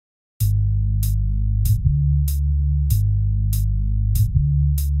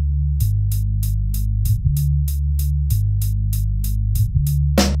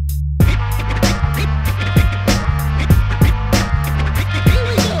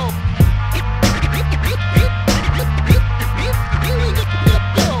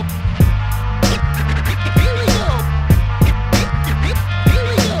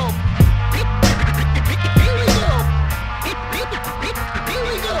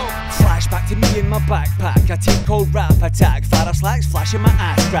my backpack, a tape called Rap Attack. Farrah slacks, flashing my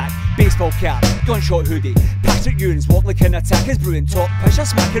ass crack. Baseball cap, gunshot hoodie. Patrick Ewing's walk like an attack is brewing. Talk, push, a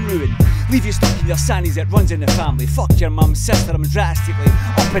smack and ruin. Leave you stuck in your sannies, it runs in the family. Fuck your mum, sister, I'm drastically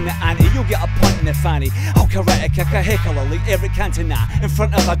up in the ante. You'll get a punt in the fanny. I'll karate kick a heckler like Eric Cantona in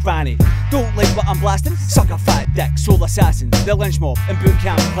front of a granny. Don't like what I'm blasting? Suck a fat dick. Soul assassins, the lynch mob, and boot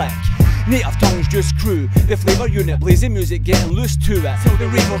camp click. Native tongues, just crew. The flavour unit, blazing music, getting loose to it till the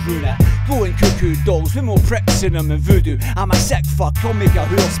ravers ruin it. Going cuckoo dolls with more pricks in them and voodoo. I'm a sick fuck, I'll make a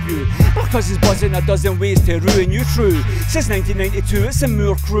whore spew. My cousin's buzzing a dozen ways to ruin you true. Since 1992, it's a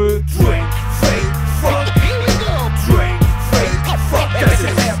Moore crew. Drink, fake, fuck. Here we go. Drink, fake, fuck. This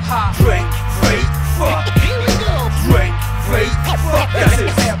is hip hop. Drink, fake, fuck. Here we go. Drink, fake, fuck. This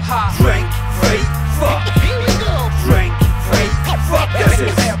is hip hop. Drink, fake, fuck. Here we go. Drink, fake, fuck. This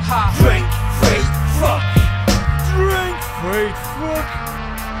is hip hop. Drink, fake, fuck. Drink, fake, fuck.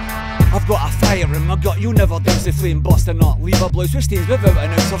 I've got a fire in my gut, you'll never douse the flame. Bust a nut, leave a blouse with stains without an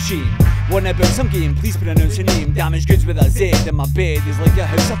ounce of shame. Wanna build some game, please pronounce your name. Damaged goods with a Z, and my bed is like a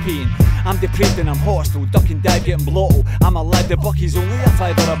house of pain. I'm depraved and I'm hostile, duck and dive getting blotto. I'm alive, the bucky's only a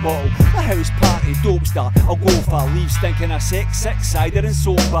 $5 a bottle. A house party, dope star, I'll go far. Leave stinking a six-cider and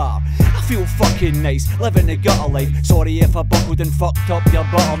soap bar. I feel fucking nice, living the gutter life. Sorry if I buckled and fucked up your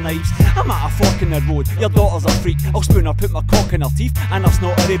butter knives. I'm at a fork in the road, your daughter's a freak. I'll spoon her, put my cock in her teeth, and I'll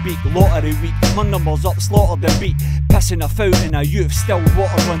snort her a beak. Lottery week, my number's up, slaughtered and beat. Pissing a fountain of youth, still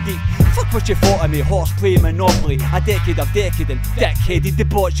water run deep. Fuck what you thought of me, horseplay, monopoly. A decade of decadent, dick-headed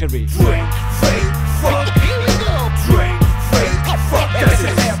debauchery. Drink, fake, fuck. Here we go. Drink, fake, fuck. This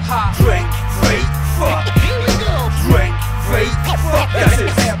is hip hop. Drink, fake, fuck. Here we go. Drink, fake, fuck. This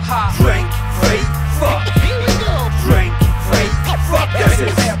is hip hop. Drink, fake, fuck. Here we go. Drink, fake, fuck. This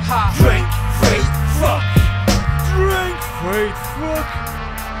is hip hop. Drink, fake, fuck. Drink, fake, fuck.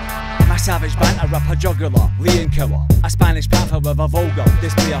 My savage banter rip a jugular, lay and killer. A Spanish panther with a vulgar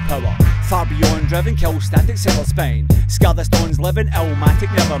display of power. Far beyond driven, kill static silver spine. Scar the stones living,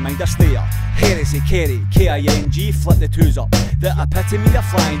 illmatic, never mind a slayer. Heresy, carry, K-I-N-G, flip the twos up. The epitome of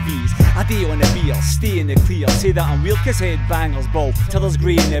flying V's. A day on the beer, stay in the clear. Say that I'm weird cause headbangers ball till there's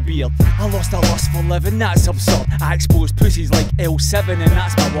grey in the beard. I lost a lust for living, that's absurd. I expose pussies like L7 and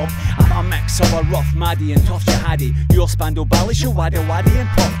that's my word. I'm a mix of a rough Maddie and tough jihadi. Your Spandau Ballet, Waddy Waddy and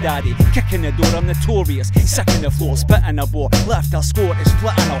Puff Daddy. Kicking the door, I'm notorious. Sick in the floor, spitting a bore. Left a score, is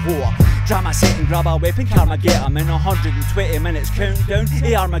splitting a whore. Drama set and grab a weapon, karma get 'em in 120 minutes countdown,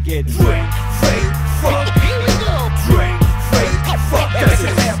 Armageddon. Drink, fake, fuck.